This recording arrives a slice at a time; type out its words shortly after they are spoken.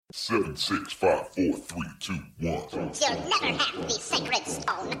7, 6, 5, 4, 3, 2, 1. You'll never have the sacred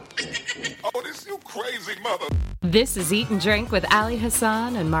stone. Oh, this you crazy mother. This is Eat and Drink with Ali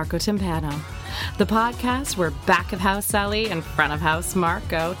Hassan and Marco Timpano, the podcast where back of house Sally and front of house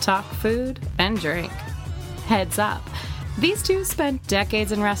Marco talk food and drink. Heads up, these two spent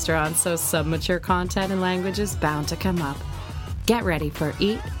decades in restaurants, so some mature content and language is bound to come up. Get ready for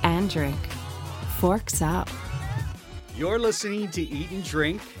Eat and Drink. Forks up. You're listening to Eat and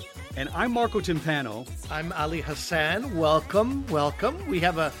Drink, and I'm Marco Timpano. I'm Ali Hassan. Welcome. We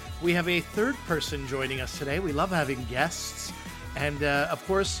have a third person joining us today. We love having guests, and of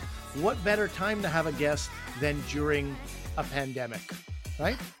course, what better time to have a guest than during a pandemic,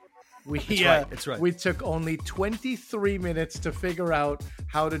 right? That's right. We took only 23 minutes to figure out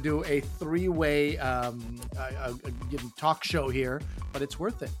how to do a three-way talk show here, but it's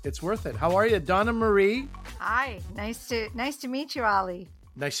worth it. It's worth it. How are you, Donna Marie? Hi, nice to meet you, Ali.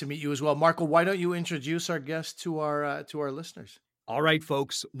 Nice to meet you as well, Marco. Why don't you introduce our guest to our listeners? All right,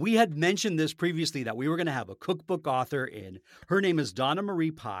 folks. We had mentioned this previously that we were going to have a cookbook author in. Her name is Donna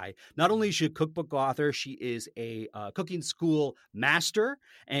Marie Pye. Not only is she a cookbook author, she is a cooking school master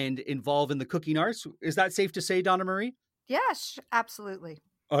and involved in the cooking arts. Is that safe to say, Donna Marie? Yes, absolutely.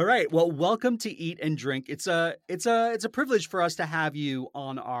 All right. Well, welcome to Eat and Drink. It's a privilege for us to have you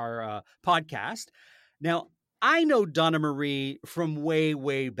on our podcast. Now, I know Donna Marie from way,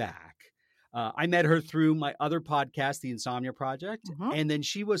 way back. I met her through my other podcast, The Insomnia Project, and then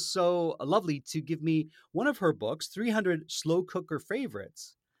she was so lovely to give me one of her books, 300 Slow Cooker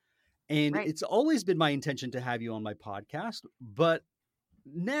Favorites. And It's always been my intention to have you on my podcast, but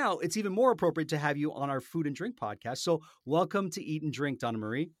now it's even more appropriate to have you on our Food and Drink podcast. So welcome to Eat and Drink, Donna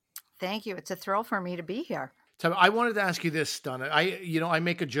Marie. Thank you. It's a thrill for me to be here. So I wanted to ask you this, Donna. I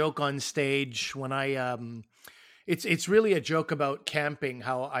make a joke on stage when It's really a joke about camping,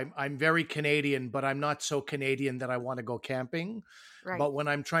 how I'm very Canadian, but I'm not so Canadian that I want to go camping. Right. But when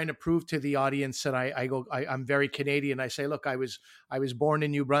I'm trying to prove to the audience that I'm very Canadian, I say, look, I was born in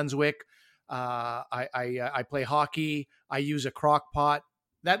New Brunswick. I play hockey. I use a crock pot.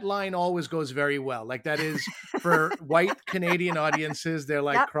 That line always goes very well. Like that is for white Canadian audiences. They're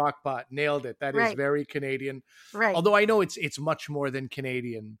like, crock pot, nailed it. That is very Canadian. Right. Although I know it's much more than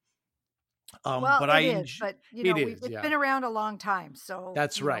Canadian. It's been around a long time. So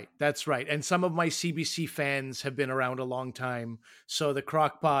That's right. And some of my CBC fans have been around a long time. So the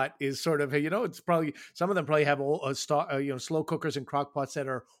crock pot is sort of, it's probably, some of them probably have slow cookers and crock pots that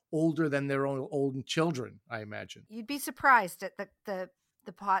are older than their own old children, I imagine. You'd be surprised at the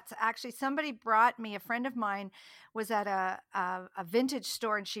pots. Actually, somebody brought me, a friend of mine was at a vintage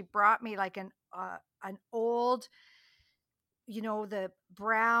store, and she brought me like an old, the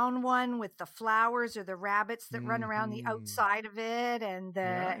brown one with the flowers or the rabbits that run around the outside of it. And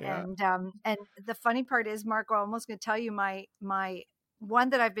the funny part is, Marco, I'm almost going to tell you my one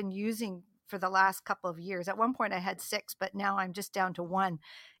that I've been using for the last couple of years. At one point I had 6, but now I'm just down to 1.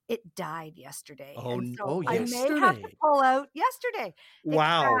 It died yesterday. Yesterday. I may have to pull out yesterday.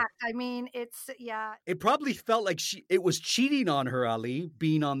 Wow. I mean, it's, It probably felt like it was cheating on her, Ali,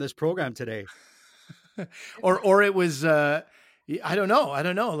 being on this program today. or it was, I don't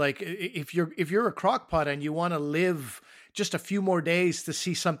know. Like if you're a crock pot and you want to live just a few more days to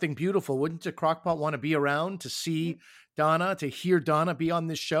see something beautiful, wouldn't a crock pot want to be around to see Donna, to hear Donna be on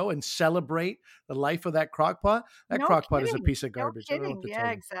this show and celebrate the life of that crock pot? That crock pot is a piece of garbage. No kidding.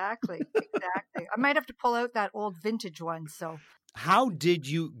 Yeah, exactly. I might have to pull out that old vintage one. So how did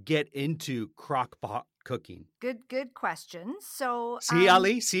you get into crock pot cooking? Good question. So see,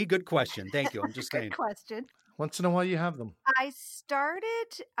 Ali, good question. Thank you. I'm just saying. Good question. Once in a while, you have them. I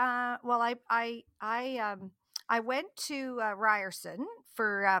started. I went to Ryerson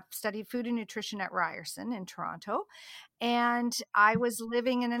for studied food and nutrition at Ryerson in Toronto, and I was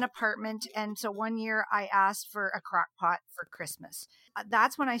living in an apartment. And so one year I asked for a crock pot for Christmas.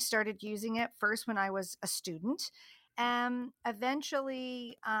 That's when I started using it. First, when I was a student.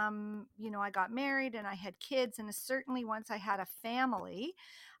 Eventually, I got married and I had kids, and certainly once I had a family,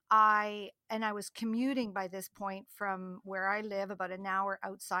 I was commuting by this point from where I live about an hour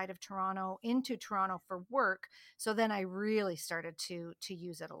outside of Toronto into Toronto for work. So then I really started to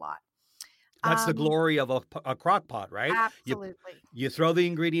use it a lot. That's the glory of a crock pot, right? Absolutely. You throw the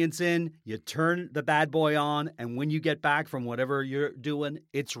ingredients in, you turn the bad boy on, and when you get back from whatever you're doing,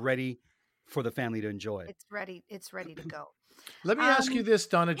 it's ready for the family to enjoy. It's ready to go. Let me ask you this,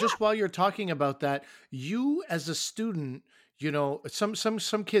 Donna, just while you're talking about that, you as a student,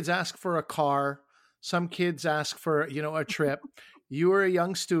 some kids ask for a car, some kids ask for, a trip. You were a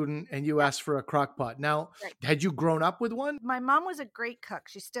young student and you asked for a crock pot. Now, Right. had you grown up with one? My mom was a great cook.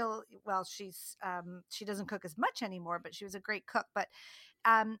 She's still, well, she doesn't cook as much anymore, but she was a great cook. But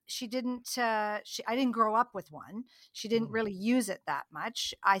she didn't, I didn't grow up with one. She didn't really use it that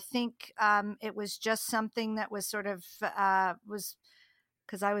much. I think it was just something that was sort of, was,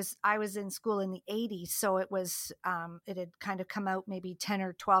 because I was in school in the 80s. So it was, it had kind of come out maybe 10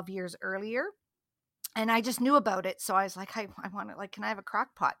 or 12 years earlier. And I just knew about it. So I was like, I want to, like, can I have a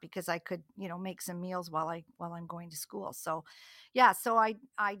crock pot? Because I could, make some meals while I'm going to school. So yeah. So I,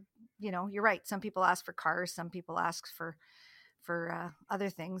 you're right. Some people ask for cars. Some people ask for other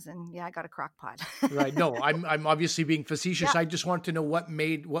things, and yeah, I got a crock pot. Right. No, I'm obviously being facetious. Yeah. I just want to know what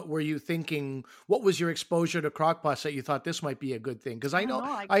were you thinking? What was your exposure to crock pots that you thought this might be a good thing? Because I know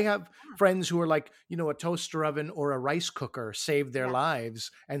I have friends who are like, a toaster oven or a rice cooker saved their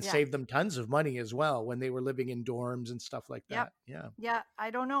lives and saved them tons of money as well when they were living in dorms and stuff like that. Yeah. Yeah. I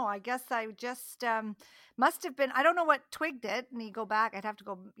don't know. I guess I just must have been, I don't know what twigged it. And you go back, I'd have to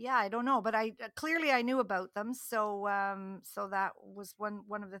go. Yeah, I don't know, but I clearly I knew about them. So so that was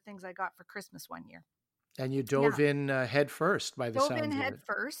one of the things I got for Christmas one year. And you dove in head first by the sounds of it. Dove in head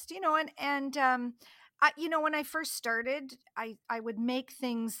first, and when I first started, I would make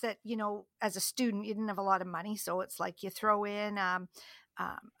things that, as a student, you didn't have a lot of money. So it's like you throw in a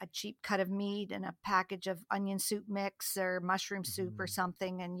cheap cut of meat and a package of onion soup mix or mushroom soup or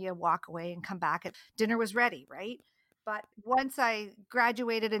something, and you walk away and come back and dinner was ready, right? But once I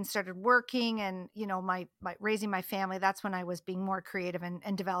graduated and started working and, my raising my family, that's when I was being more creative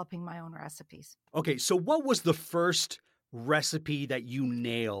and developing my own recipes. Okay, so what was the first recipe that you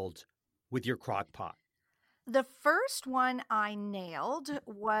nailed with your crock pot? The first one I nailed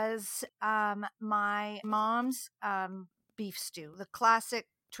was my mom's beef stew, the classic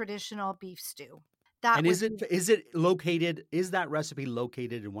traditional beef stew. Is that recipe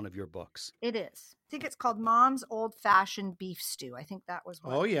located in one of your books? It is. I think it's called Mom's Old Fashioned Beef Stew. I think that was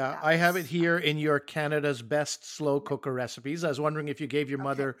what. Oh, yeah. I have it here in your Canada's Best Slow Cooker Recipes. I was wondering if you gave your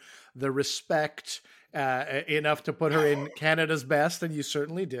mother the respect enough to put her in Canada's Best, and you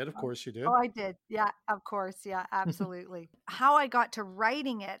certainly did. Of course you did. Oh, I did. Yeah, of course. Yeah, absolutely. How I got to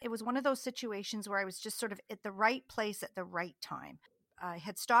writing it, it was one of those situations where I was just sort of at the right place at the right time. I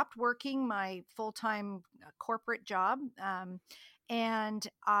had stopped working my full-time corporate job. And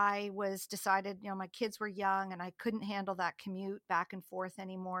I was decided, my kids were young and I couldn't handle that commute back and forth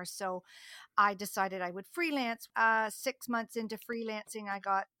anymore. So I decided I would freelance. 6 months into freelancing, I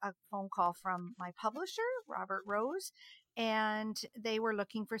got a phone call from my publisher, Robert Rose, and they were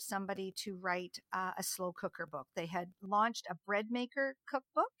looking for somebody to write a slow cooker book. They had launched a bread maker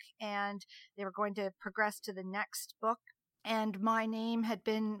cookbook and they were going to progress to the next book. And my name had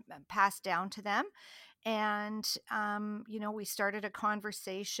been passed down to them. And, we started a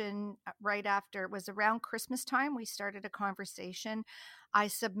conversation right after, it was around Christmas time. We started a conversation. I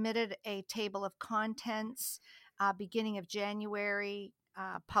submitted a table of contents, beginning of January.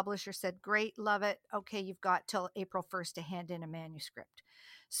 Publisher said, great, love it. Okay, you've got till April 1st to hand in a manuscript.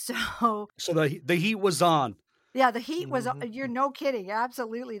 So the heat was on. Yeah, the heat was, you're no kidding.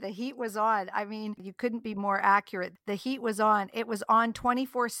 Absolutely. The heat was on. I mean, you couldn't be more accurate. The heat was on. It was on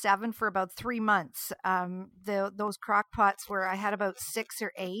 24/7 for about 3 months. Those crock pots I had about 6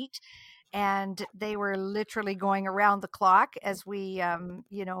 or 8, and they were literally going around the clock as we,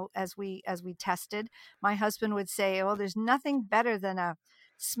 as we tested. My husband would say, oh, there's nothing better than a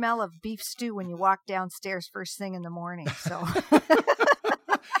smell of beef stew when you walk downstairs first thing in the morning. So...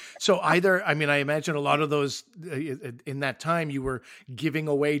 So I imagine a lot of those in that time you were giving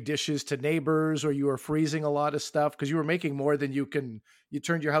away dishes to neighbors or you were freezing a lot of stuff because you were making more than you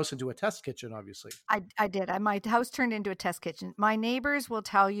turned your house into a test kitchen, obviously. I did. My house turned into a test kitchen. My neighbors will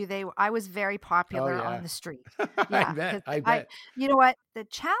tell you I was very popular on the street. Yeah, I bet. You know what? The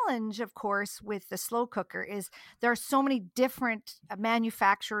challenge, of course, with the slow cooker is there are so many different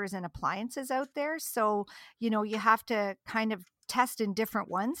manufacturers and appliances out there. So, you have to kind of test in different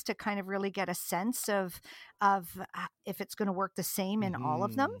ones to kind of really get a sense of if it's going to work the same in all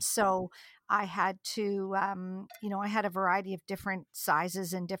of them. So I had to, I had a variety of different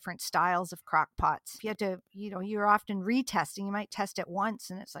sizes and different styles of crock pots. You have to, you're often retesting. You might test it once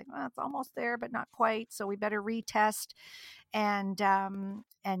and it's like, well, it's almost there, but not quite. So we better retest. And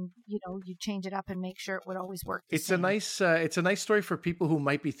you change it up and make sure it would always work. It's a nice story for people who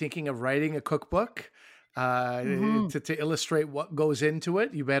might be thinking of writing a cookbook. Mhm. to illustrate what goes into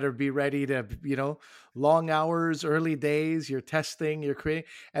it. You better be ready to, long hours, early days, you're testing, you're creating.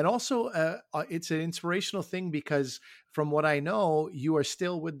 And also, it's an inspirational thing because from what I know, you are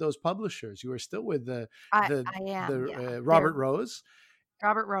still with those publishers. You are still with the I am, yeah. Robert They're Rose.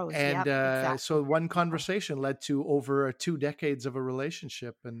 Robert Rose, And yep, exactly. so one conversation led to over 2 decades of a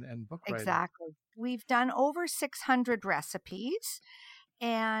relationship and book writing. Exactly. We've done over 600 recipes,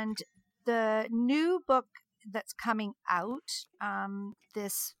 and the new book that's coming out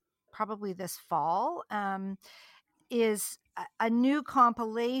probably this fall is a new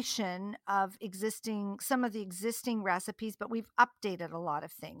compilation of some of the existing recipes, but we've updated a lot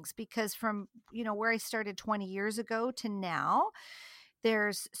of things because from where I started 20 years ago to now,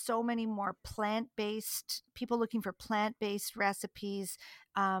 there's so many more plant-based people looking for plant-based recipes.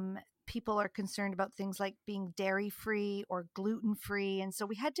 People are concerned about things like being dairy-free or gluten-free. And so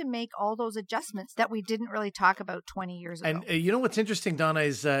we had to make all those adjustments that we didn't really talk about 20 years ago. And you know what's interesting, Donna,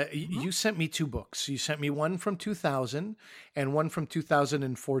 is you sent me 2 books. You sent me one from 2000 and one from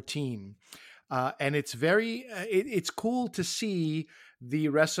 2014. And it's it's cool to see the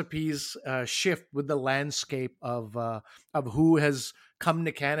recipes shift with the landscape of who has come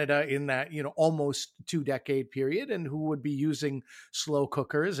to Canada in that, almost 2-decade period and who would be using slow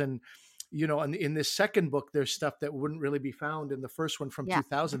cookers. And, in this second book, there's stuff that wouldn't really be found in the first one from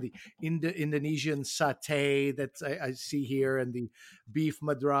 2000, the Indonesian satay that I see here, and the beef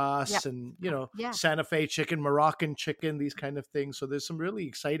madras and, Santa Fe chicken, Moroccan chicken, these kind of things. So there's some really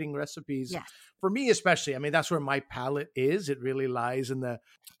exciting recipes for me, especially. I mean, that's where my palate is. It really lies in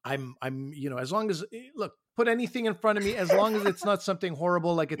I'm, as long as, look, put anything in front of me, as long as it's not something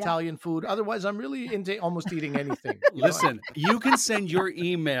horrible like Italian food. Otherwise, I'm really into almost eating anything. Listen, you can send your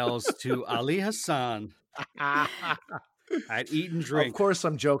emails to Ali Hassan at Eat and Drink. Of course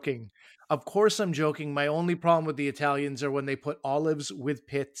I'm joking. My only problem with the Italians are when they put olives with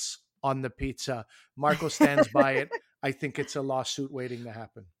pits on the pizza. Marco stands by it. I think it's a lawsuit waiting to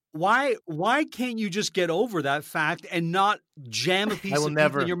happen. Why can't you just get over that fact and not jam a piece of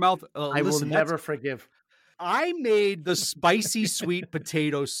pizza in your mouth? I will never forgive. I made the spicy sweet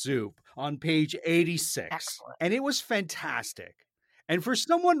potato soup on page 86. Excellent. And it was fantastic. And for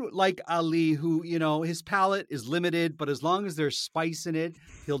someone like Ali, who, his palate is limited, but as long as there's spice in it,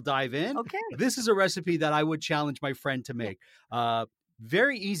 he'll dive in. Okay. This is a recipe that I would challenge my friend to make.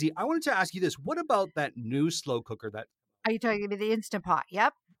 Very easy. I wanted to ask you this. What about that new slow cooker that... Are you talking about the Instant Pot?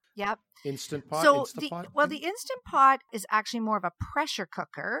 Yep. Instant Pot? So the Instant Pot is actually more of a pressure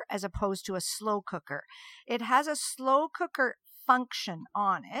cooker as opposed to a slow cooker. It has a slow cooker function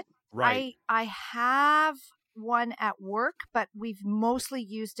on it. Right. I have one at work, but we've mostly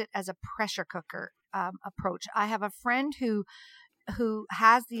used it as a pressure cooker approach. I have a friend who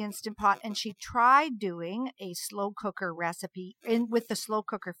has the Instant Pot, and she tried doing a slow cooker recipe with the slow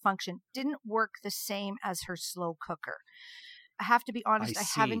cooker function. Didn't work the same as her slow cooker. I have to be honest,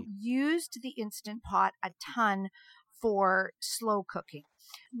 I haven't used the Instant Pot a ton for slow cooking.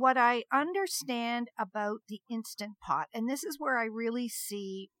 What I understand about the Instant Pot, and this is where I really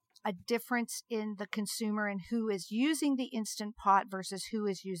see a difference in the consumer and who is using the Instant Pot versus who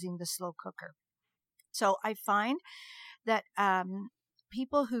is using the slow cooker. So I find that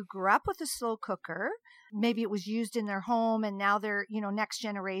people who grew up with a slow cooker, maybe it was used in their home and now they're, next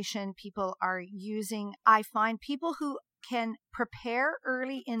generation people are using, I find people who can prepare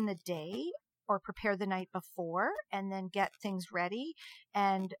early in the day or prepare the night before and then get things ready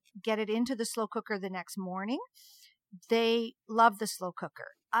and get it into the slow cooker the next morning. They love the slow cooker.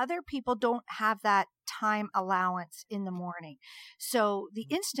 Other people don't have that time allowance in the morning. So the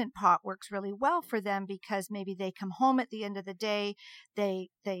Instant Pot works really well for them because maybe they come home at the end of the day,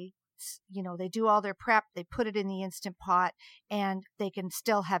 they do all their prep, they put it in the Instant Pot, and they can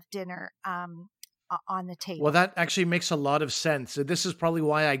still have dinner on the table. Well, that actually makes a lot of sense. This is probably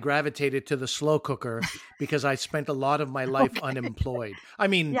why I gravitated to the slow cooker, because I spent a lot of my life unemployed. I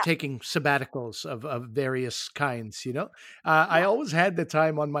mean, taking sabbaticals of various kinds, I always had the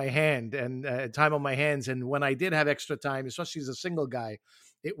time on my hands. And when I did have extra time, especially as a single guy,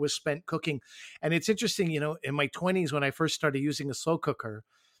 it was spent cooking. And it's interesting, in my 20s, when I first started using a slow cooker,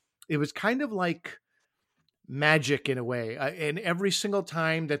 it was kind of like magic in a way. And every single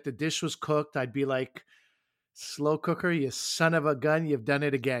time that the dish was cooked, I'd be like, slow cooker, you son of a gun, you've done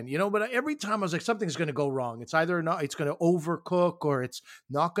it again. But every time I was like, something's going to go wrong. It's either not, it's going to overcook, or it's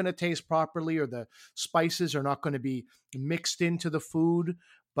not going to taste properly, or the spices are not going to be mixed into the food.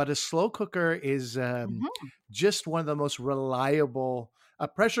 But a slow cooker is just one of the most reliable, a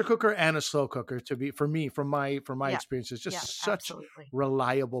pressure cooker and a slow cooker, from my experiences, just such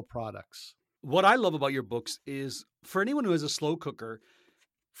reliable products. what I love about your books is for anyone who has a slow cooker,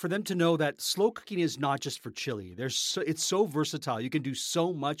 for them to know that slow cooking is not just for chili. It's so versatile. You can do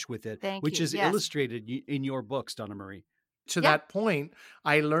so much with it, Thank which you. is Yes. illustrated in your books, Donna Marie. To that point,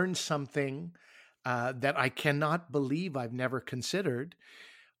 I learned something that I cannot believe I've never considered.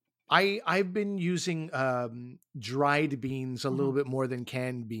 I've been using dried beans a little bit more than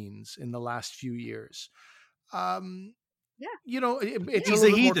canned beans in the last few years. You know, it's He's a a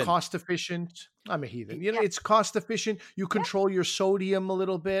little more heathen. cost efficient. I'm a heathen. You know, it's cost efficient. You control your sodium a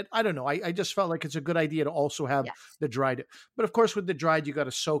little bit. I don't know. I just felt like it's a good idea to also have the dried. But of course, with the dried, you got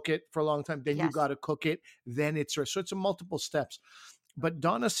to soak it for a long time. Then you got to cook it. Then so it's a multiple steps. But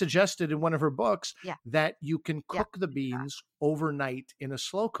Donna suggested in one of her books that you can cook the beans overnight in a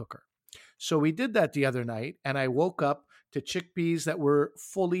slow cooker. So we did that the other night, and I woke up to chickpeas that were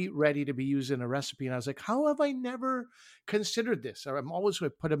fully ready to be used in a recipe. And I was like, how have I never considered this? I'm always going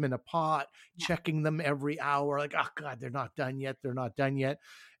to put them in a pot, checking them every hour. Like, oh God, they're not done yet. They're not done yet.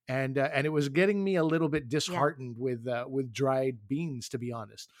 And it was getting me a little bit disheartened with dried beans, to be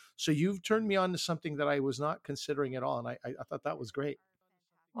honest. So you've turned me on to something that I was not considering at all. And I thought that was great.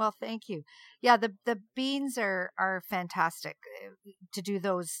 Well, thank you. Yeah, the beans are fantastic to do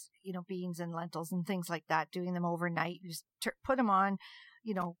those, you know, beans and lentils and things like that. Doing them overnight, you just put them on,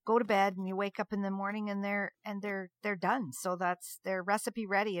 you know, go to bed, and you wake up in the morning and they're done. So that's their recipe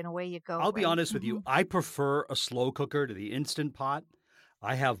ready, and away you go. I'll be honest with you. I prefer a slow cooker to the Instant Pot.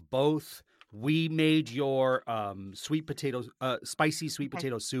 I have both. We made your spicy sweet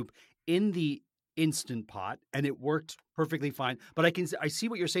potato soup in the Instant Pot, and it worked perfectly fine. But I see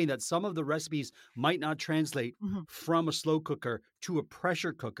what you're saying, that some of the recipes might not translate from a slow cooker to a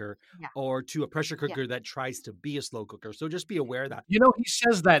pressure cooker or to a pressure cooker that tries to be a slow cooker. So just be aware of that. You know, he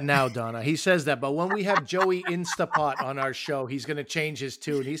says that now, Donna. He says that, but when we have Joey Instapot on our show, he's going to change his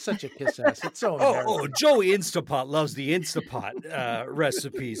tune. He's such a kiss ass. It's so embarrassing. Joey Instapot loves the Instapot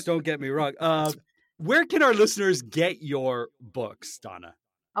recipes. Don't get me wrong. Where can our listeners get your books, Donna?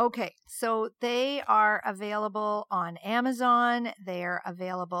 Okay, so they are available on Amazon. They're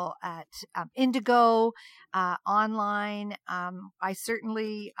available at Indigo, online. I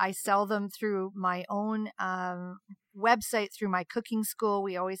sell them through my own website, through my cooking school.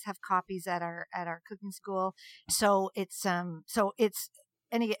 We always have copies at our cooking school. So it's and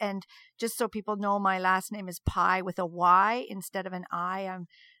just so people know, my last name is Pye with a Y instead of an I.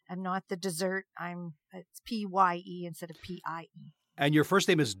 I'm not the dessert. It's P-Y-E instead of P-I-E. And your first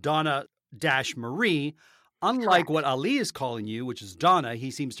name is Donna-Marie. Unlike what Ali is calling you, which is Donna,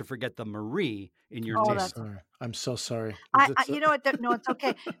 he seems to forget the Marie in your name. I'm so sorry. You know what? No, it's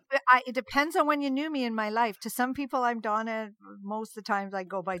okay. It depends on when you knew me in my life. To some people, I'm Donna. Most of the times I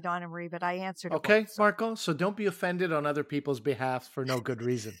go by Donna Marie, but I answered. Okay, Marco. So don't be offended on other people's behalf for no good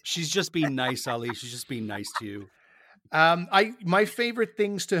reason. She's just being nice, Ali. She's just being nice to you. My favorite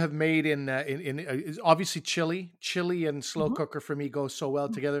things to have made in is obviously chili and slow cooker for me go so well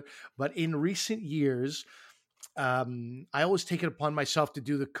together. But in recent years, I always take it upon myself to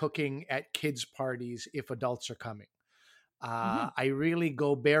do the cooking at kids' parties if adults are coming. I really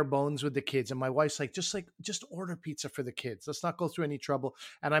go bare bones with the kids, and my wife's like, just order pizza for the kids. Let's not go through any trouble.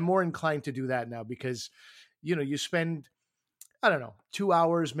 And I'm more inclined to do that now because, you know, you spend, I don't know, 2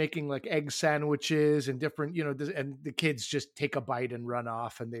 hours making like egg sandwiches and different, you know, and the kids just take a bite and run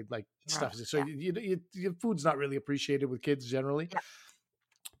off, and they like stuff. So your food's not really appreciated with kids generally. Yeah.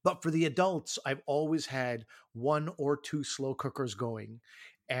 But for the adults, I've always had 1 or 2 slow cookers going,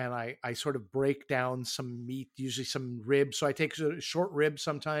 and I sort of break down some meat, usually some ribs. So I take a short rib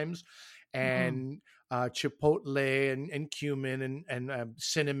sometimes, and chipotle and cumin and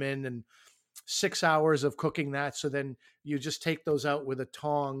cinnamon, and 6 hours of cooking that. So then you just take those out with the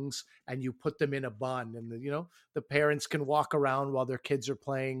tongs and you put them in a bun, and the parents can walk around while their kids are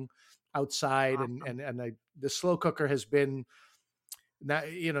playing outside. Awesome. And the slow cooker has been,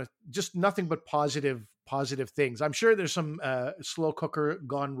 just nothing but positive things. I'm sure there's some slow cooker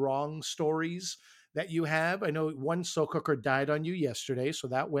gone wrong stories that you have. I know one slow cooker died on you yesterday, so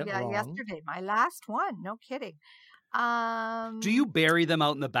that went wrong. Yeah, yesterday, my last one. No kidding. Do you bury them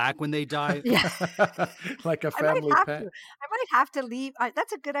out in the back when they die? Yeah. Like a family pet? I might have to leave.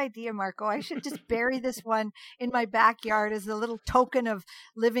 That's a good idea, Marco. I should just bury this one in my backyard as a little token of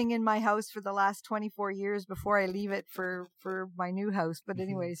living in my house for the last 24 years before I leave it for my new house. But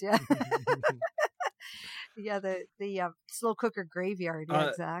anyways, yeah. Yeah, the slow cooker graveyard. Yeah,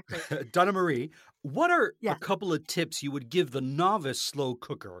 exactly. Donna Marie, what are a couple of tips you would give the novice slow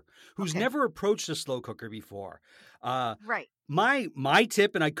cooker who's never approached a slow cooker before? Right. My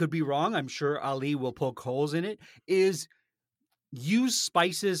tip, and I could be wrong, I'm sure Ali will poke holes in it, is use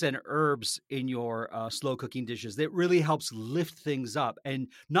spices and herbs in your slow cooking dishes. That really helps lift things up, and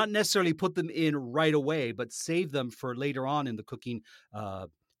not necessarily put them in right away, but save them for later on in the cooking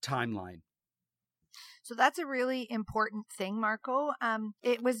timeline. So that's a really important thing, Marco.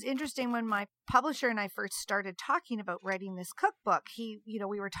 It was interesting when my publisher and I first started talking about writing this cookbook. We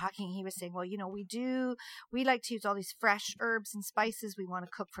were talking, he was saying, well, we like to use all these fresh herbs and spices. We want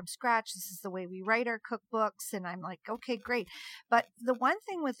to cook from scratch. This is the way we write our cookbooks. And I'm like, okay, great. But the one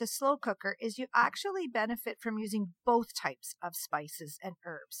thing with the slow cooker is you actually benefit from using both types of spices and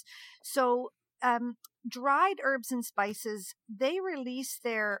herbs. So dried herbs and spices, they release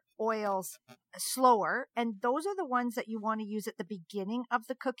their oils slower, and those are the ones that you want to use at the beginning of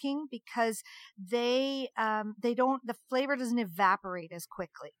the cooking because the flavor doesn't evaporate as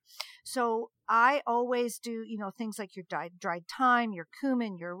quickly. So I always do, things like your dried thyme, your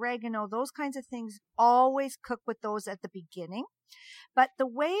cumin, your oregano, those kinds of things, always cook with those at the beginning. But the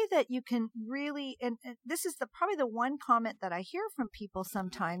way that you can really, and this is probably the one comment that I hear from people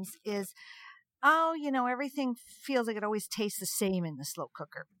sometimes is, oh, everything feels like it always tastes the same in the slow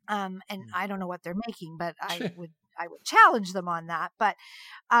cooker. And I don't know what they're making, but I would challenge them on that. But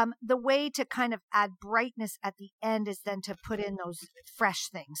the way to kind of add brightness at the end is then to put in those fresh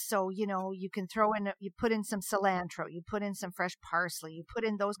things. So, you can you put in some cilantro, you put in some fresh parsley, you put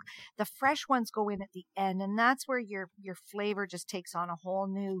in the fresh ones go in at the end. And that's where your flavor just takes on a whole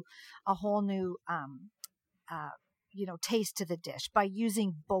new taste to the dish by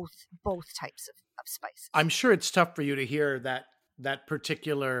using both types of spices. I'm sure it's tough for you to hear that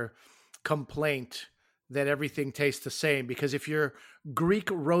particular complaint that everything tastes the same, because if your Greek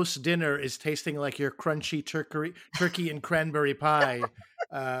roast dinner is tasting like your crunchy turkey and cranberry pie,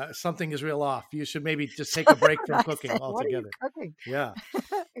 something is real off. You should maybe just take a break from cooking altogether. What are you cooking? Yeah.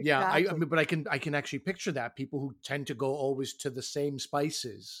 Exactly. Yeah. But I can actually picture that, people who tend to go always to the same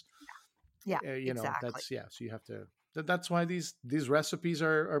spices. Yeah. Exactly. So you have to. That's why these recipes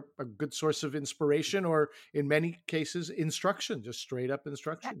are a good source of inspiration, or in many cases, instruction, just straight up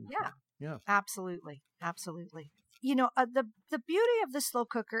instruction. Yeah. Absolutely. The beauty of the slow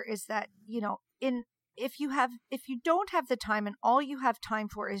cooker is that, if you don't have the time and all you have time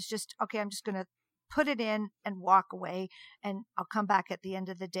for is just, okay, I'm just going to put it in and walk away and I'll come back at the end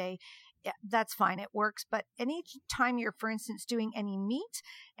of the day. Yeah, that's fine. It works. But any time you're, for instance, doing any meat,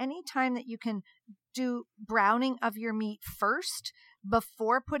 any time that you can do browning of your meat first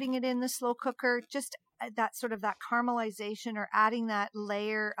before putting it in the slow cooker, just that sort of that caramelization or adding that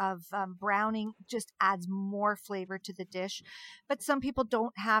layer of browning just adds more flavor to the dish. But some people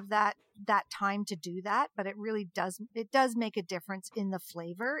don't have that time to do that, but it really does make a difference in the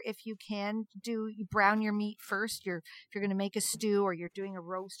flavor. If you brown your meat first, if you're going to make a stew or you're doing a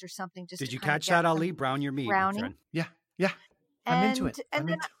roast or something, just did you catch that, Ali? Brown your meat. Browning. Yeah. I'm into it.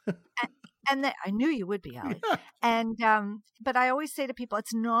 And I knew you would be, Ali. And but I always say to people,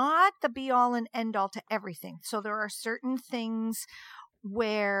 it's not the be all and end all to everything. So there are certain things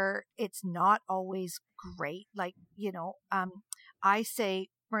where it's not always great. Like, I say,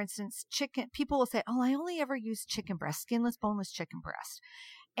 for instance, chicken. People will say, "Oh, I only ever use chicken breast, skinless, boneless chicken breast."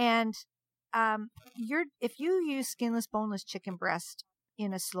 And if you use skinless, boneless chicken breast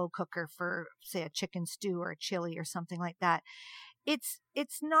in a slow cooker for, say, a chicken stew or a chili or something like that, it's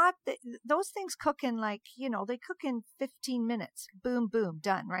not that those things cook in they cook in 15 minutes. Boom, boom,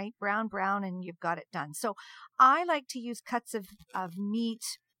 done, right? Brown, and you've got it done. So I like to use cuts of meat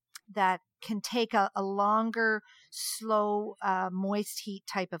that can take a longer, slow, moist heat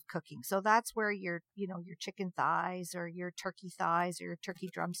type of cooking. So that's where your chicken thighs or your turkey thighs or your turkey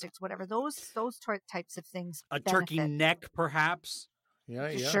drumsticks, whatever, those types of things. A turkey neck, perhaps?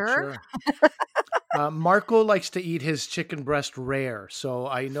 Yeah, sure. Marco likes to eat his chicken breast rare, so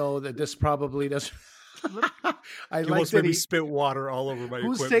I know that this probably does. I like that he spit water all over my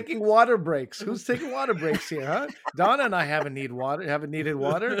Who's equipment. taking water breaks? Who's taking water breaks here, huh? Donna and I haven't needed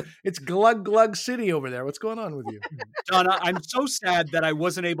water. It's glug city over there. What's going on with you? Donna, I'm so sad that I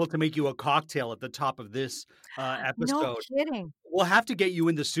wasn't able to make you a cocktail at the top of this episode. No kidding. We'll have to get you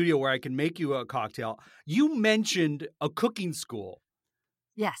in the studio where I can make you a cocktail. You mentioned a cooking school.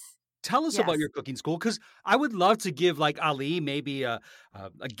 Yes. Tell us about your cooking school, because I would love to give Ali maybe a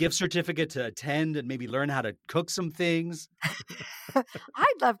gift certificate to attend and maybe learn how to cook some things.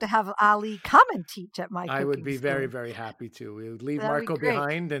 I'd love to have Ali come and teach at my cooking I would be school. very, very happy to. We would leave That'd Marco be great.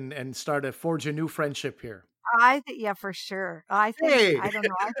 behind and forge a new friendship here. Yeah, for sure. I don't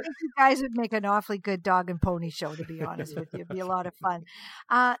know. I think you guys would make an awfully good dog and pony show, to be honest with you. It'd be a lot of fun.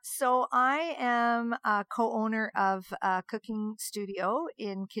 So I am a co-owner of a cooking studio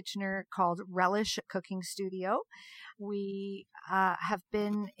in Kitchener called Relish Cooking Studio. We have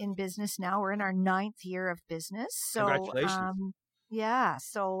been in business now. We're in our 9th year of business. So, congratulations. Yeah.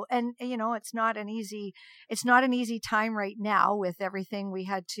 So, and it's not an easy time right now with everything. We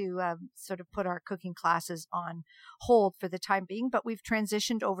had to sort of put our cooking classes on hold for the time being, but we've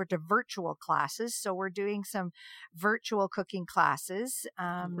transitioned over to virtual classes. So we're doing some virtual cooking classes.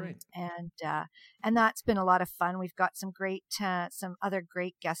 Great. And that's been a lot of fun. We've got some other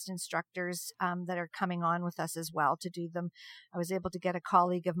great guest instructors that are coming on with us as well to do them. I was able to get a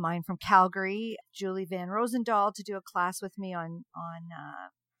colleague of mine from Calgary, Julie Van Rosendahl, to do a class with me on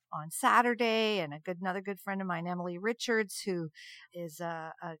Saturday, and another good friend of mine, Emily Richards, who is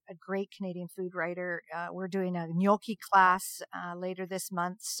a great Canadian food writer. We're doing a gnocchi class later this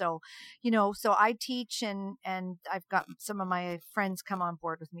month. So I teach, and I've got some of my friends come on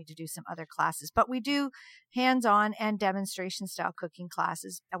board with me to do some other classes. But we do hands-on and demonstration style cooking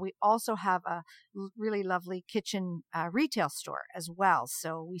classes. And we also have a really lovely kitchen retail store as well.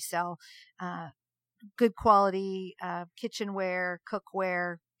 So we sell good quality kitchenware,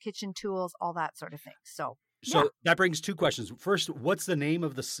 cookware, kitchen tools, all that sort of thing. So that brings two questions. First, what's the name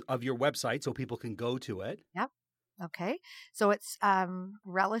of your website so people can go to it? Yep. Okay. So it's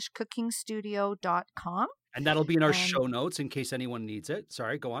relishcookingstudio.com. And that'll be in our show notes in case anyone needs it.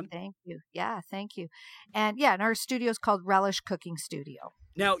 Sorry, go on. Thank you. Yeah, thank you. And our studio is called Relish Cooking Studio.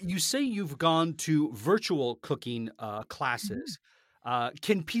 Now, you say you've gone to virtual cooking classes.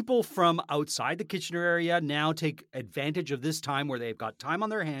 Can people from outside the Kitchener area now take advantage of this time where they've got time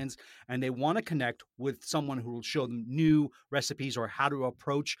on their hands and they want to connect with someone who will show them new recipes or how to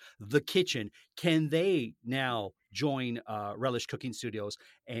approach the kitchen? Can they now join Relish Cooking Studios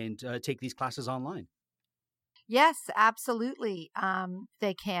and take these classes online? Yes, absolutely.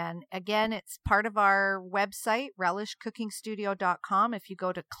 They can. Again, it's part of our website, relishcookingstudio.com. If you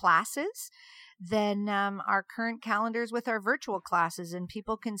go to classes, then our current calendars with our virtual classes, and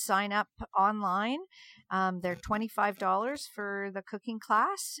people can sign up online. They're $25 for the cooking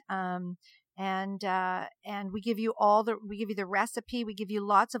class. And we give you the recipe. We give you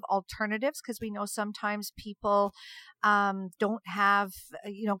lots of alternatives because we know sometimes people don't have,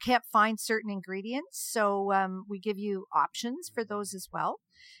 can't find certain ingredients. So we give you options for those as well.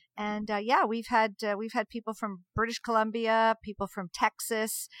 And we've had people from British Columbia, people from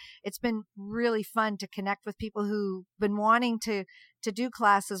Texas. It's been really fun to connect with people who've been wanting to do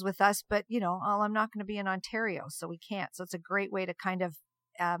classes with us, but I'm not going to be in Ontario, so we can't. So it's a great way to kind of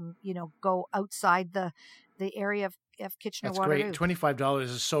go outside the area of Kitchener-Waterloo. That's great. $25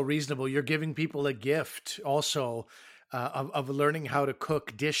 is so reasonable. You're giving people a gift also of learning how to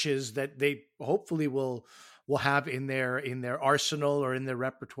cook dishes that they hopefully will have in their arsenal or in their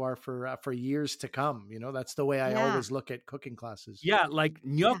repertoire for years to come. That's the way I always look at cooking classes. Yeah, like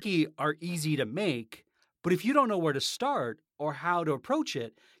gnocchi are easy to make, but if you don't know where to start or how to approach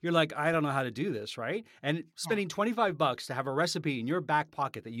it, you're like, I don't know how to do this, right? And spending $25 to have a recipe in your back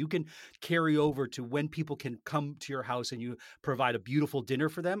pocket that you can carry over to when people can come to your house and you provide a beautiful dinner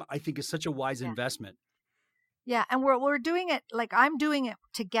for them, I think is such a wise investment. Yeah, and we're doing it like I'm doing it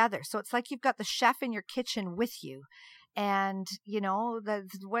together. So it's like you've got the chef in your kitchen with you. And,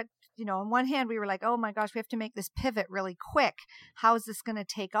 on one hand, we were like, oh my gosh, we have to make this pivot really quick. How is this going to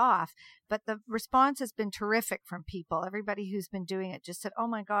take off? But the response has been terrific from people. Everybody who's been doing it just said, oh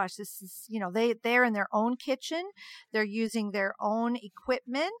my gosh, this is, they're in their own kitchen. They're using their own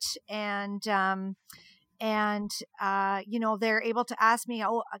equipment and they're able to ask me,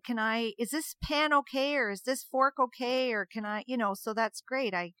 is this pan okay? Or is this fork okay? Or can I, so that's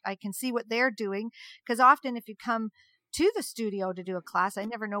great. I can see what they're doing. Because often if you come to the studio to do a class, I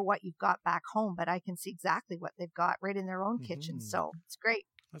never know what you've got back home, but I can see exactly what they've got right in their own kitchen. So it's great.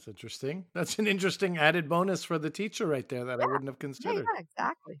 That's interesting. That's an interesting added bonus for the teacher right there that I wouldn't have considered. Yeah,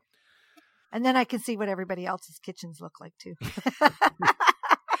 exactly. And then I can see what everybody else's kitchens look like too.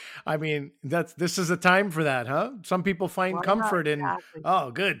 I mean, this is a time for that, huh? Some people find comfort in, oh,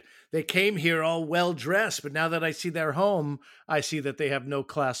 good. They came here all well dressed, but now that I see their home, I see that they have no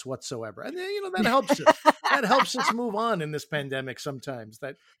class whatsoever. And that helps us. That helps us move on in this pandemic sometimes,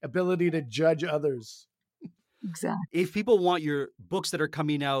 that ability to judge others. Exactly. If people want your books that are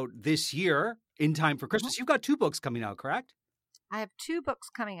coming out this year in time for Christmas, you've got 2 books coming out, correct? I have 2 books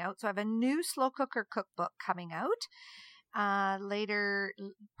coming out. So I have a new slow cooker cookbook coming out. Later,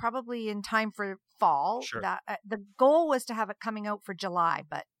 probably in time for fall. Sure. The goal was to have it coming out for July,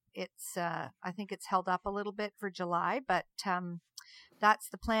 but I think it's held up a little bit for July, but that's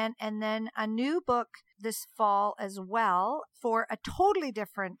the plan. And then a new book this fall as well for a totally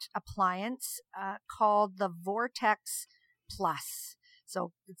different appliance called the Vortex Plus.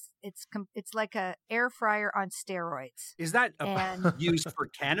 So it's like a air fryer on steroids. Is that used for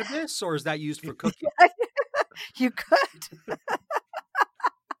cannabis or is that used for cooking? You could.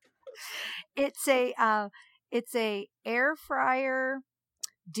 It's a air fryer,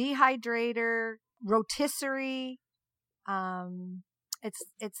 dehydrator, rotisserie.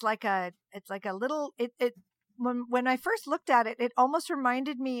 It's like a little it when I first looked at it, it almost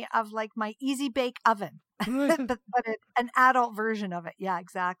reminded me of like my Easy Bake Oven, but an adult version of it. Yeah,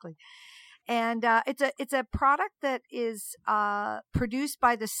 exactly. And it's a product that is produced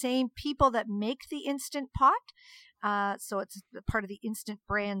by the same people that make the Instant Pot. So it's part of the Instant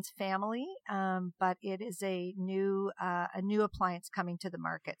Brands family, but it is a new appliance coming to the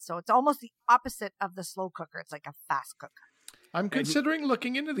market. So it's almost the opposite of the slow cooker. It's like a fast cooker. I'm considering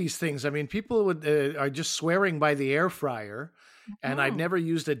looking into these things. I mean, people are just swearing by the air fryer, and I've never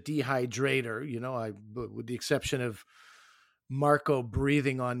used a dehydrator. You know, with the exception of Marco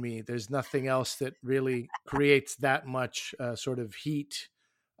breathing on me, there's nothing else that really creates that much sort of heat,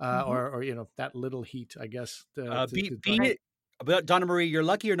 or you know, that little heat, I guess. But Donna Marie, you're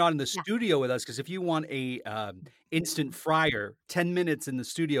lucky you're not in the studio with us, because if you want a instant fryer, 10 minutes in the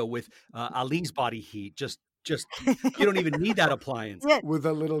studio with Ali's body heat, just you don't even need that appliance. With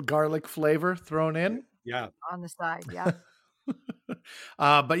a little garlic flavor thrown in. Yeah. On the side. Yeah.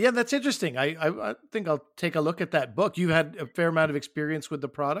 But yeah, that's interesting. I think I'll take a look at that book. You had a fair amount of experience with the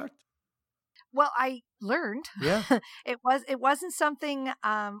product. Well, I learned. Yeah. It wasn't something.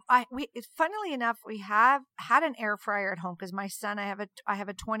 Funnily enough, we have had an air fryer at home because my son. I have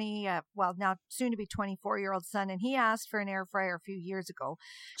a 20, now soon to be 24-year-old son, and he asked for an air fryer a few years ago.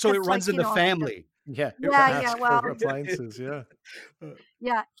 So it runs in the family. Yeah. Well, appliances. Yeah.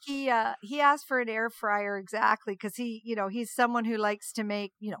 Yeah. He asked for an air fryer exactly because he's someone who likes to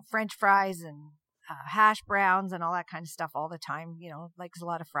make French fries and hash browns and all that kind of stuff all the time, likes a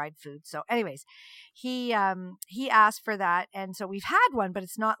lot of fried food. So anyways, he asked for that. And so we've had one, but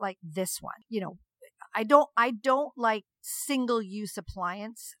it's not like this one. I don't like single use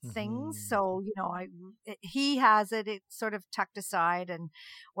appliance things. So, he has it, it's sort of tucked aside and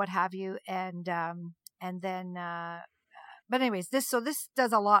what have you. And then, but anyways, this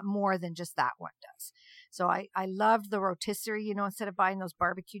does a lot more than just that one does. So I loved the rotisserie, instead of buying those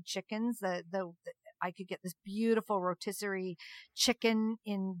barbecued chickens, I could get this beautiful rotisserie chicken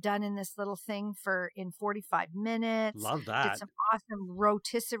done in this little thing in 45 minutes. Love that. Did some awesome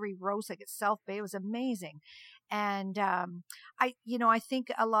rotisserie roast, like it's self-baked. It was amazing. And I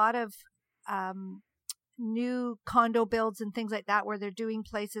think a lot of new condo builds and things like that, where they're doing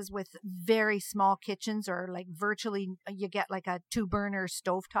places with very small kitchens or like virtually you get like a 2-burner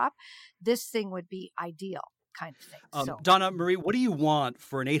stovetop. This thing would be ideal kind of thing. Donna Marie, what do you want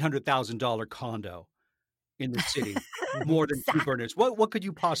for an $800,000 condo in the city? More than 2 burners. What could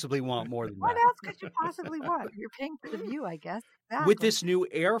you possibly want more than that? What else could you possibly want? You're paying for the view, I guess. Exactly. With this new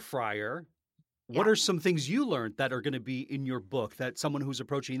air fryer, what are some things you learned that are going to be in your book that someone who's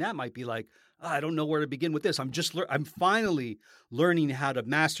approaching that might be like, I don't know where to begin with this. I'm finally learning how to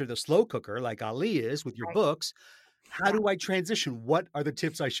master the slow cooker like Ali is with your books. How do I transition? What are the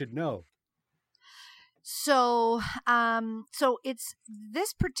tips I should know? So it's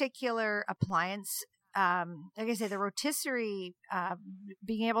this particular appliance. Like I say, the rotisserie,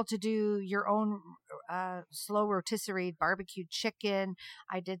 being able to do your own slow rotisserie barbecued chicken.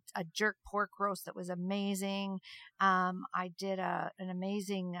 I did a jerk pork roast that was amazing. I did an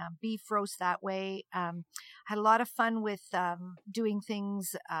amazing beef roast that way. Had a lot of fun with doing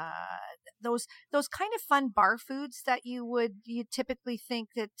things, those kind of fun bar foods that you typically think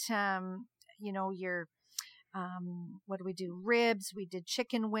that you're. What do we do? Ribs. We did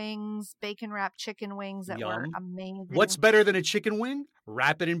chicken wings, bacon wrapped chicken wings that were amazing. What's better than a chicken wing?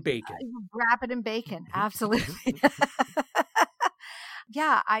 Wrap it in bacon. Wrap it in bacon. Absolutely.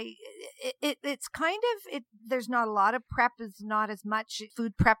 Yeah. It's kind of, there's not a lot of prep. There's not as much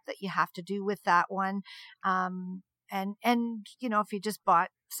food prep that you have to do with that one. And if you just bought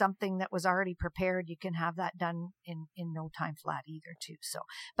something that was already prepared, you can have that done in no time flat either too. So,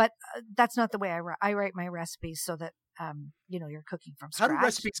 but that's not the way I write my recipes, so that you're cooking from scratch. How do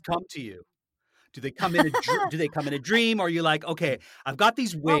recipes come to you? Do they come in a dream? Or are you like, okay, I've got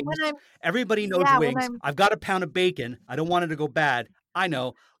these wings. Everybody knows wings. I've got a pound of bacon. I don't want it to go bad. I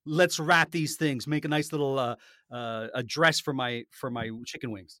know. Let's wrap these things. Make a nice little a dress for my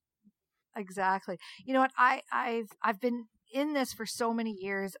chicken wings. Exactly. You know what? I've been in this for so many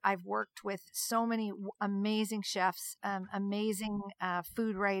years. I've worked with so many amazing chefs, amazing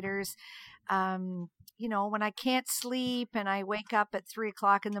food writers. When I can't sleep and I wake up at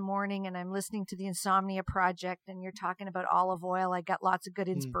 3:00 in the morning and I'm listening to the Insomnia Project and you're talking about olive oil, I got lots of good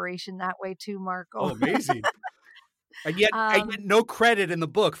inspiration that way too, Marco. Oh, amazing. And yet I get no credit in the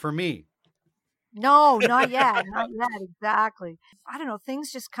book for me. No, not yet. Not yet. Exactly. I don't know. Things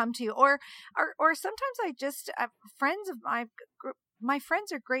just come to you, or sometimes I just friends of my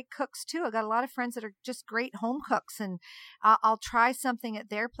friends are great cooks too. I got a lot of friends that are just great home cooks, and I'll try something at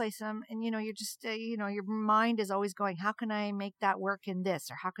their place, and you're just your mind is always going, how can I make that work in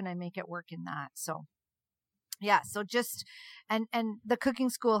this, or how can I make it work in that? So. Yeah. So just, and the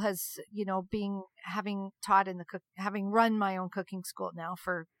cooking school has, having taught in having run my own cooking school now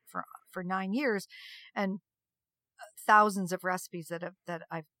for 9 years, and thousands of recipes that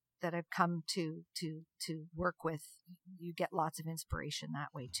I've come to work with. You get lots of inspiration that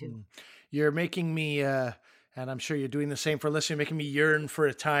way too. You're making me, and I'm sure you're doing the same for listeners, making me yearn for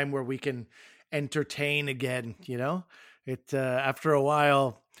a time where we can entertain again. It after a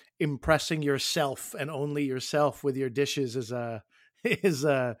while, impressing yourself and only yourself with your dishes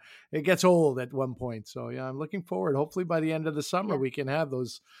it gets old at one point. So yeah, I'm looking forward. Hopefully by the end of the summer, we can have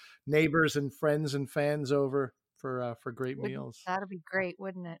those neighbors and friends and fans over for great meals. That'd be great,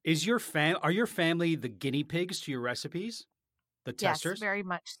 wouldn't it? Are your family the guinea pigs to your recipes? The testers? Yes, very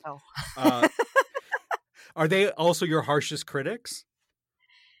much so. Are they also your harshest critics?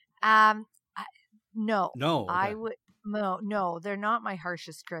 No. No. I would. No, they're not my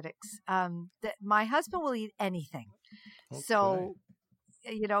harshest critics. My husband will eat anything. Okay. So,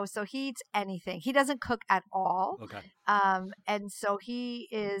 so he eats anything. He doesn't cook at all. Okay. And so he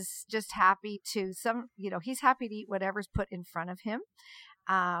is just happy he's happy to eat whatever's put in front of him.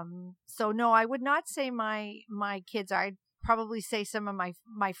 So no, I would not say my kids are. I'd probably say some of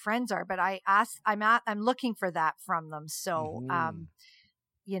my friends are, but I'm looking for that from them. So,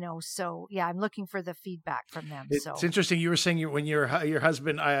 so yeah, I'm looking for the feedback from them. It's interesting. You were saying when your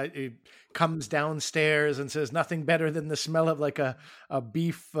husband comes downstairs and says nothing better than the smell of like a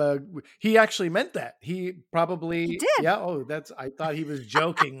beef. He actually meant that. He probably did. Yeah. Oh, I thought he was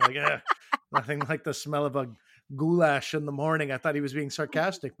joking. Like nothing like the smell of a goulash in the morning. I thought he was being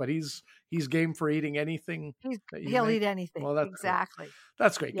sarcastic, but he's game for eating anything. He'll eat anything. Well, exactly. Great.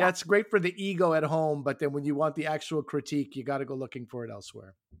 That's great. Yeah. That's great for the ego at home, but then when you want the actual critique, you got to go looking for it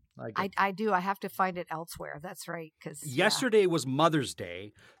elsewhere. I do. I have to find it elsewhere. That's right. Because yesterday was Mother's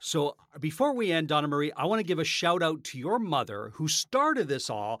Day. So before we end, Donna Marie, I want to give a shout out to your mother who started this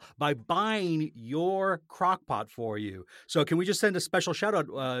all by buying your crock pot for you. So can we just send a special shout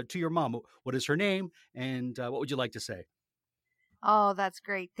out to your mom? What is her name? And what would you like to say? Oh, that's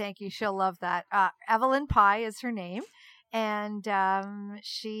great. Thank you. She'll love that. Evelyn Pye is her name. And I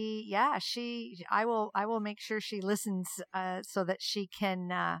will make sure she listens so that she can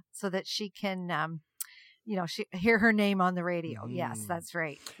hear her name on the radio. Yes, that's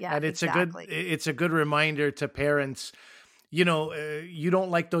right. Yeah, and it's exactly. it's a good reminder to parents. You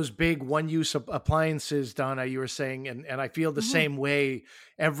don't like those big one-use appliances, Donna, you were saying, and I feel the same way.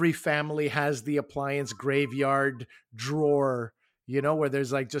 Every family has the appliance graveyard drawer, where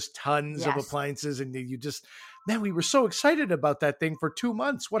there's like just tons of appliances, and you just, man, we were so excited about that thing for 2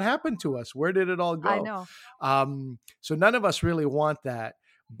 months. What happened to us? Where did it all go? I know. So none of us really want that.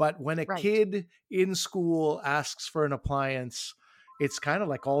 But when a kid in school asks for an appliance, it's kind of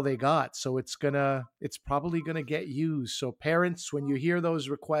like all they got. So it's probably gonna get used. So parents, when you hear those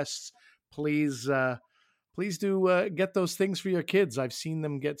requests, please do get those things for your kids. I've seen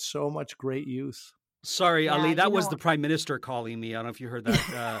them get so much great use. Sorry, Ali, that was the Prime Minister calling me. I don't know if you heard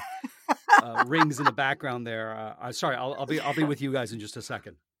that rings in the background there. Sorry, I'll be with you guys in just a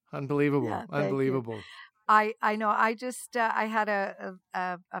second. Unbelievable, yeah, unbelievable. You. I know. I just I had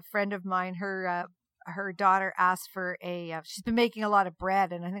a friend of mine. Her daughter asked for she's been making a lot of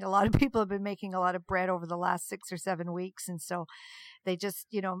bread, and I think a lot of people have been making a lot of bread over the last 6 or 7 weeks, and so they just,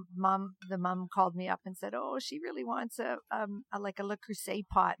 the mom called me up and said, oh, she really wants a Le Creuset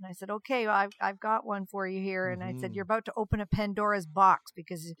pot. And I said, okay, well, I've got one for you here. And I said, you're about to open a Pandora's box,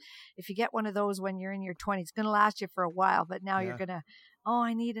 because if you get one of those when you're in your 20s, it's going to last you for a while. But now you're going to,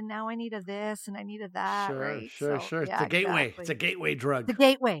 I need a this and I need a that. Sure, right? Sure. Yeah, it's a gateway. Exactly. It's a gateway drug. It's a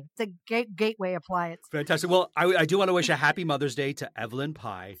gateway. It's a gateway appliance. Fantastic. Well, I do want to wish a happy Mother's Day to Evelyn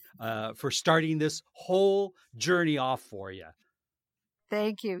Pye for starting this whole journey off for you.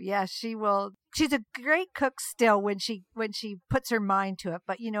 Thank you. Yeah, she will. She's a great cook still when she puts her mind to it.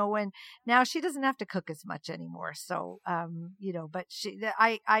 But when now she doesn't have to cook as much anymore. So but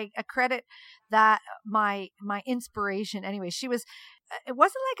I credit that my inspiration anyway. She was. It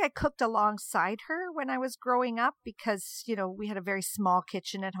wasn't like I cooked alongside her when I was growing up because we had a very small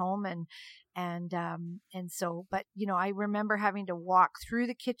kitchen at home and so, but I remember having to walk through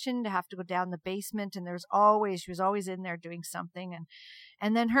the kitchen to have to go down the basement, and she was always in there doing something,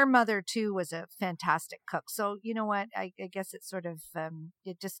 and then her mother too was a fantastic cook. So you know what, I guess it's sort of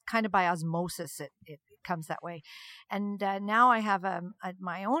it just kind of by osmosis it comes that way. And now I have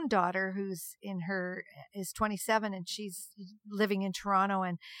my own daughter who's is 27, and she's living in Toronto,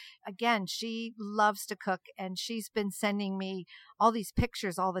 and again she loves to cook, and she's been sending me all these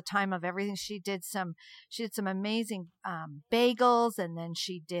pictures all the time of everything. She did some amazing bagels, and then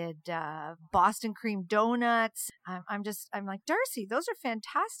she did Boston cream donuts. I'm like, Darcy, those are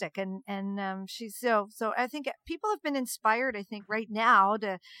fantastic. And she's so I think people have been inspired, I think, right now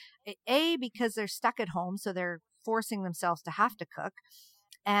to because they're stuck at home, so they're forcing themselves to have to cook.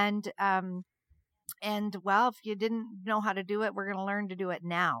 And well, if you didn't know how to do it, we're going to learn to do it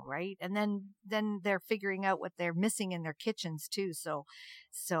now, right? And then they're figuring out what they're missing in their kitchens too. So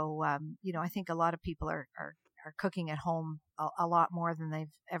I think a lot of people are cooking at home a lot more than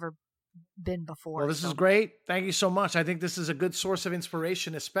they've ever been before. Well, this is great. Thank you so much. I think this is a good source of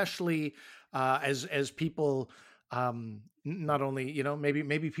inspiration, especially as people, not only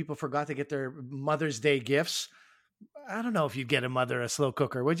maybe people forgot to get their Mother's Day gifts. I don't know if you'd get a mother a slow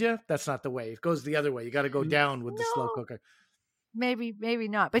cooker, would you? That's not the way. It goes the other way. You got to go down with the slow cooker. Maybe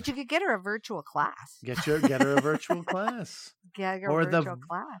not. But you could get her a virtual class. Get her a virtual class. Get her a virtual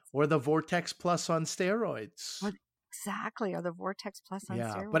class. Or the Vortex Plus on steroids. Exactly. Or the Vortex Plus on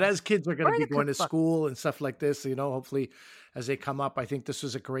steroids. But as kids are going to be going to school and stuff like this, hopefully as they come up, I think this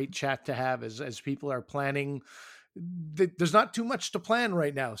was a great chat to have as people are planning. There's not too much to plan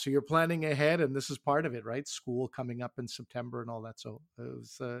right now, so you're planning ahead, and this is part of it, right? School coming up in September and all that, so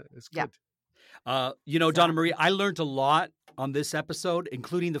it's good. Yeah. Donna Marie, I learned a lot on this episode,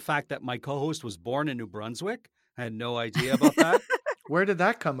 including the fact that my co-host was born in New Brunswick. I had no idea about that. Where did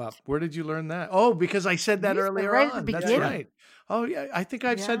that come up? Where did you learn that? Oh, because I said that earlier right on. At the That's beginning. right. Oh, yeah. I think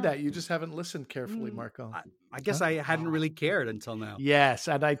I've said that. You just haven't listened carefully, Marco. I guess I hadn't really cared until now. Yes,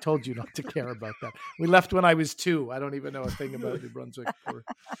 and I told you not to care about that. We left when I was 2. I don't even know a thing about New Brunswick.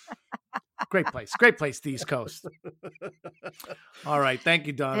 Great place, the East Coast. All right. Thank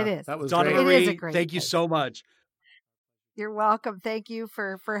you, Donna. It is. That was Donna great. Marie, It is a great thank you place. so much. You're welcome. Thank you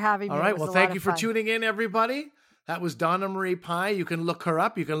for having me. All It right. was Well, a thank lot you of for fun. tuning in, everybody. That was Donna Marie Pye. You can look her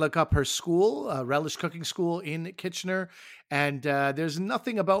up. You can look up her school, Relish Cooking School in Kitchener. And there's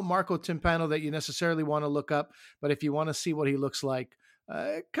nothing about Marco Timpano that you necessarily want to look up. But if you want to see what he looks like,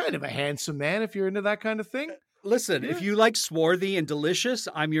 kind of a handsome man, if you're into that kind of thing. Listen, if you like swarthy and delicious,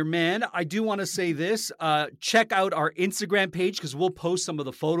 I'm your man. I do want to say this. Check out our Instagram page because we'll post some of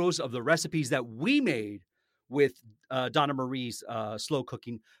the photos of the recipes that we made with Donna Marie's slow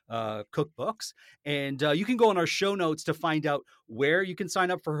cooking cookbooks. And you can go on our show notes to find out where you can sign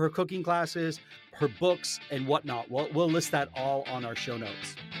up for her cooking classes, her books, and whatnot. We'll list that all on our show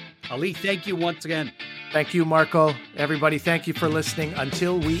notes. Ali, thank you once again. Thank you, Marco. Everybody, thank you for listening.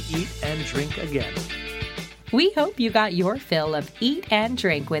 Until we eat and drink again. We hope you got your fill of Eat and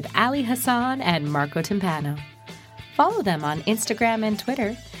Drink with Ali Hassan and Marco Timpano. Follow them on Instagram and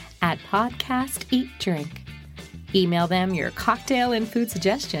Twitter at Podcast Eat Drink. Email them your cocktail and food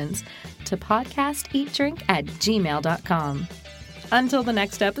suggestions to podcasteatdrink@gmail.com. Until the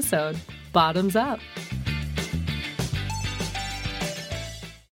next episode, bottoms up.